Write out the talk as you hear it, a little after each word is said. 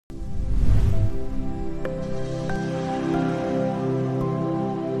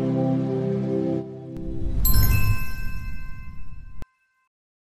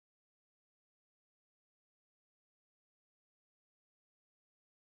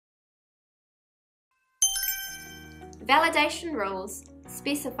Validation rules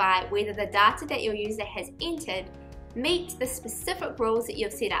specify whether the data that your user has entered meets the specific rules that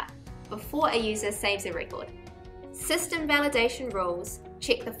you've set up before a user saves a record. System validation rules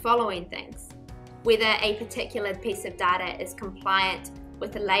check the following things: whether a particular piece of data is compliant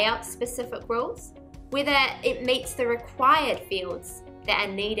with the layout-specific rules, whether it meets the required fields that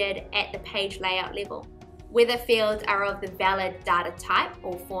are needed at the page layout level, whether fields are of the valid data type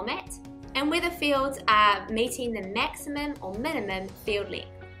or format, and whether fields are meeting the maximum or minimum field length.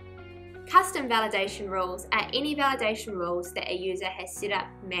 Custom validation rules are any validation rules that a user has set up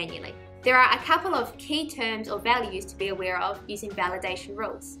manually. There are a couple of key terms or values to be aware of using validation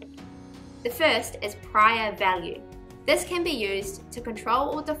rules. The first is prior value. This can be used to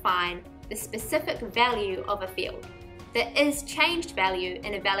control or define the specific value of a field. The isChanged value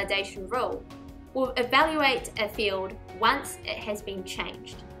in a validation rule will evaluate a field once it has been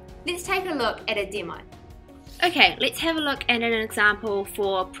changed. Let's take a look at a demo. Okay, let's have a look at an example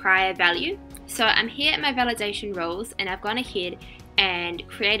for prior value. So I'm here at my validation rules and I've gone ahead and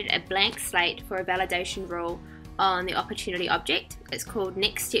created a blank slate for a validation rule on the opportunity object. It's called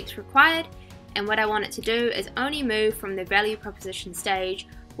Next Steps Required, and what I want it to do is only move from the value proposition stage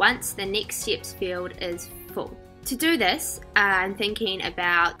once the next steps field is full. To do this, I'm thinking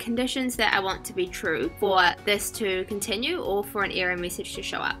about conditions that I want to be true for this to continue or for an error message to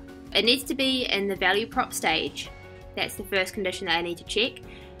show up. It needs to be in the value prop stage. That's the first condition that I need to check.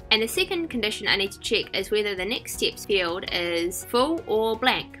 And the second condition I need to check is whether the next steps field is full or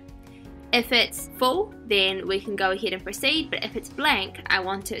blank. If it's full, then we can go ahead and proceed, but if it's blank, I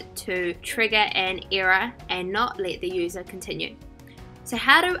want it to trigger an error and not let the user continue. So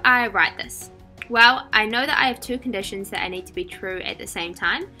how do I write this? Well, I know that I have two conditions that I need to be true at the same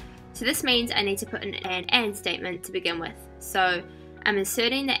time. So this means I need to put in an AND statement to begin with. So I'm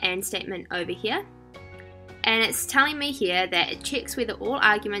inserting the AND statement over here. And it's telling me here that it checks whether all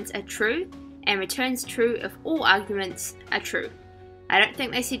arguments are true and returns true if all arguments are true. I don't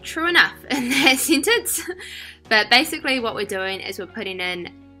think they said true enough in that sentence, but basically what we're doing is we're putting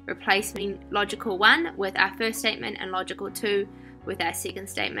in replacing logical 1 with our first statement and logical 2 with our second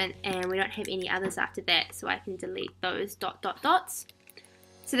statement, and we don't have any others after that, so I can delete those ...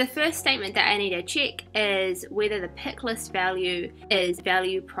 So the first statement that I need to check is whether the pick list value is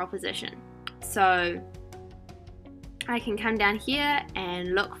value proposition. So I can come down here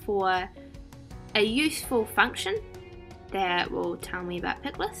and look for a useful function that will tell me about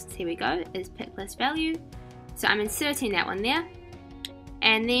pick lists. Here we go, is pick list value. So I'm inserting that one there.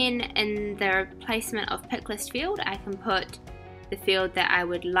 And then in the replacement of pick list field, I can put the field that I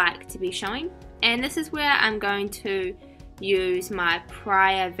would like to be showing. And this is where I'm going to use my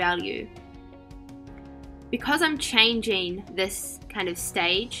prior value. Because I'm changing this kind of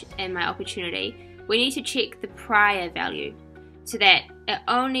stage in my opportunity, we need to check the prior value so that it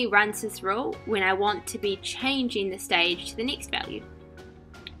only runs this rule when I want to be changing the stage to the next value.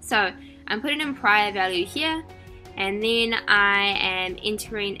 So I'm putting in prior value here, and then I am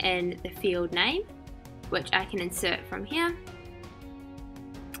entering in the field name, which I can insert from here.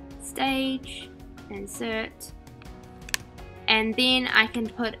 Stage, insert, and then I can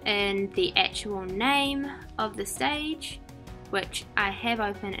put in the actual name of the stage, which I have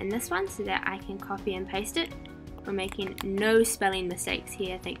open in this one so that I can copy and paste it. We're making no spelling mistakes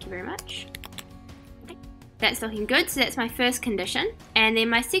here, thank you very much. That's looking good, so that's my first condition. And then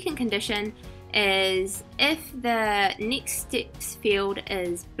my second condition is if the next steps field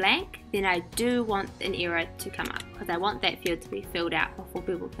is blank, then I do want an error to come up because I want that field to be filled out before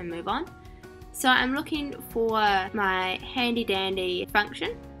people can move on. So I'm looking for my handy dandy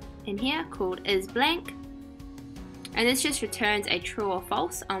function in here called isBlank, and this just returns a true or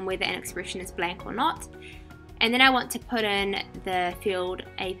false on whether an expression is blank or not. And then I want to put in the field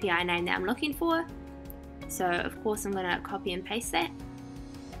API name that I'm looking for. So of course I'm going to copy and paste that.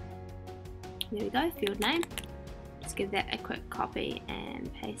 There we go, field name. Just give that a quick copy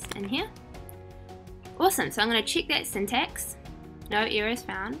and paste in here. Awesome, so I'm going to check that syntax. No errors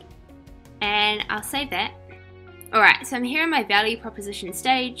found. And I'll save that. Alright, so I'm here in my value proposition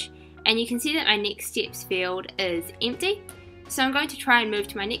stage, and you can see that my next steps field is empty. So I'm going to try and move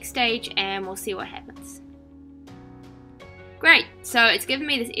to my next stage and we'll see what happens. Great, so it's given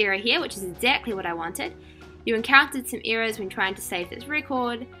me this error here, which is exactly what I wanted. You encountered some errors when trying to save this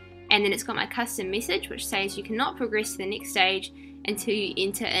record, and then it's got my custom message which says you cannot progress to the next stage until you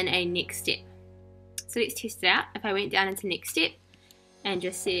enter in a next step. So let's test it out. If I went down into next step and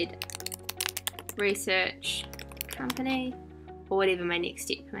just said research company or whatever my next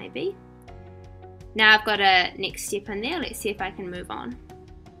step may be. Now I've got a next step in there. Let's see if I can move on.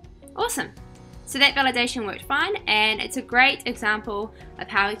 Awesome. So that validation worked fine, and it's a great example of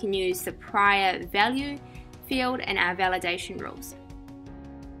how we can use the prior value field in our validation rules.